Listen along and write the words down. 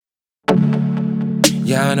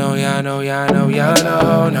Y'all know,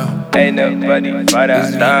 no. Ain't nobody but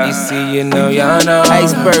us. Ycee, you know, y'all know.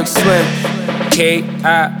 Iceberg Slim.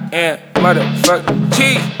 K-I-N, motherfucking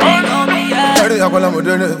G.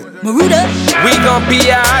 Moruda. We gon'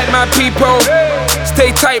 be alright, my people.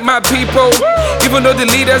 Stay tight, my people. Even though the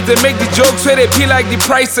leaders, they make the jokes where they be like the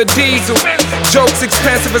price of diesel. Jokes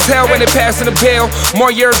expensive as hell when they passing the bill.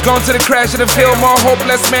 More years gone to the crash of the film. More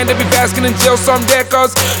hopeless man, they be basking in jail. Some dead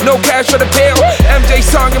cause no cash for the bill. MJ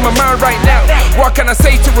song in my mind right now. What can I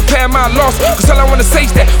say to repair my loss? Cause all I wanna say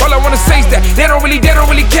is that, all I wanna say is that they don't really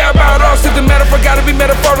care about us. If the metaphor gotta be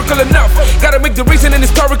metaphorical enough, gotta make the reasoning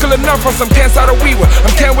historical enough. For some cans out of Weaver,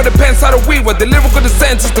 I'm can with the pants out of Weaver. The lyrical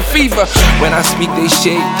descent is the fever. When I speak they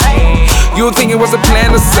shake, you'll think it was a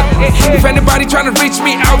plan or something. If anybody trying to reach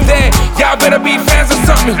me out there, y'all better be fans or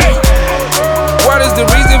something. What is the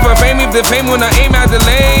reason for fame if the fame when I aim at the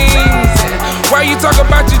lanes? Why you talk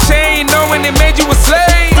about your chain knowing it made you a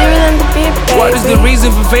slave? What is the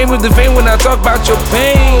reason for fame if the fame when I talk about your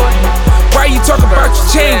pain? Why you talk about your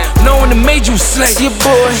chain knowing it made you a slave? It's your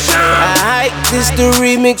boy. Alright, this the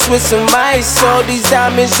remix with some ice. All these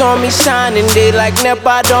diamonds on me shining, they like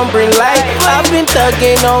Nepa, don't bring light. I've been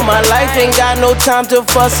thugging all my life, ain't got no time to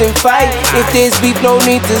fuss and fight. If there's beef, no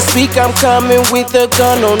need to speak, I'm coming with a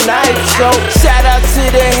gun or knife. So shout out to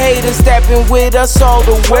the haters stepping with us all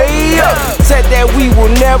the way up. Said that we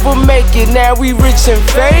will never make it, now we rich and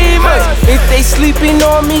famous. If they sleeping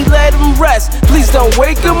on me, let them rest, please don't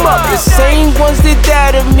wake them up. The same ones that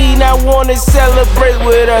died of me now wanna celebrate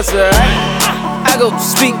with us, alright? I go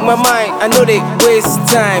speak my mind, I know they waste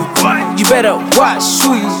time. You better watch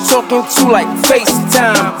who you talking to like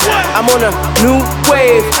FaceTime. I'm on a new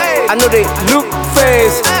wave, I know they look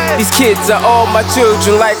fast. These kids are all my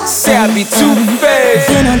children, like say I be too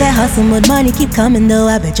fast. You know that hustle with money keep coming though,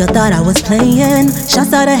 I bet you thought I was playing.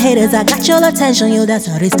 Shouts out to haters, I got your attention, yo, that's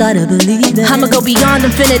how they started believing. I'ma go beyond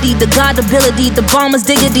infinity, the God ability, the bomber's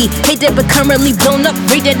dignity. Hate that but currently blown up,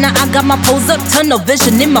 rated, now I got my pose up. Tunnel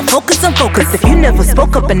vision in my focus and focus. If you never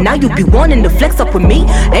spoke up and now you be wanting to flex up with me,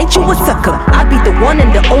 ain't you a sucker? I be the one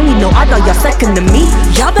and the only, no, I thought y'all second to me.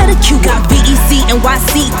 Y'all better cue up. Vec and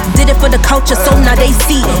Ycee, did it for the culture, so now they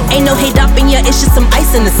see. Ain't no hate up in ya, it's just some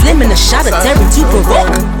ice and a slim and a shot of Terry to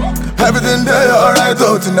provoke. Everything there alright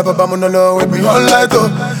though, to never bam on alone with me all night though.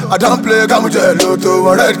 I don't play Gamujello to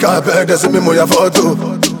a red carpet, that's me moya photo.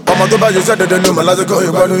 I'm to buy you said that they know my last go,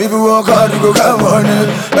 you gotta if you walk hard, you go come on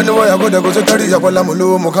it. Anyway, I go to 30, I will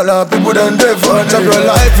amulu, Mukala, people then they for chop your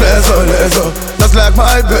life, let's go. Just like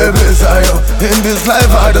my baby Zion. In this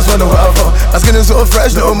life, I just wanna have fun. My skin is so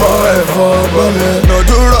fresh, no more ever. No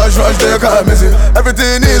do rush, they can't miss it.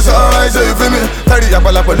 Everything is alright, so you feel me? 30,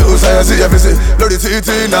 Apala, lose, I see everything. Load the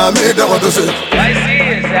TT, now me, don't want to say.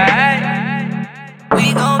 Ycee is alright.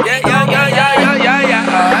 We gon' be alright.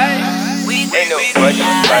 Ain't nobody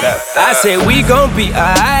but us. I say we gon' be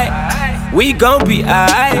alright. We gon' be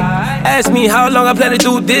alright. Ask me how long I plan to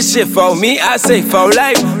do this shit for me, I say for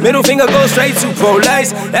life. Middle finger goes straight to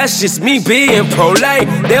pro-life. That's just me being pro-life.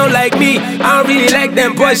 They don't like me, I don't really like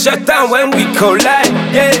them boys. Shut down when we collide,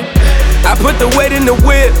 yeah. I put the weight in the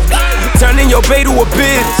whip, turning your bay to a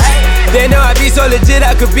bitch. They know I be so legit,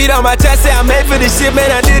 I could beat on my chest. Say I made for this shit,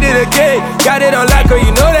 man, I did it again. Got it on lock, girl,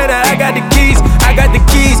 you know that I got the keys. I got the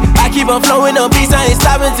keys, I keep on flowing on beats. I ain't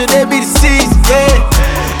stopping till they be the C's, yeah.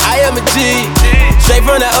 I am a G, straight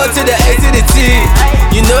from the O to the A to the T.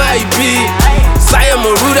 You know how you be, SAEON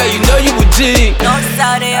MORUDA, you know you a G. North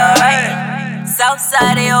side, they alright. South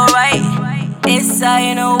side, they alright. East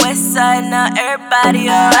side, you know, west side, now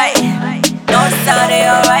everybody alright. North side,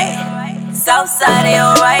 they alright. South side, they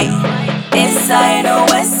alright. East side, you know,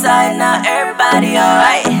 west side, now everybody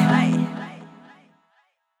alright.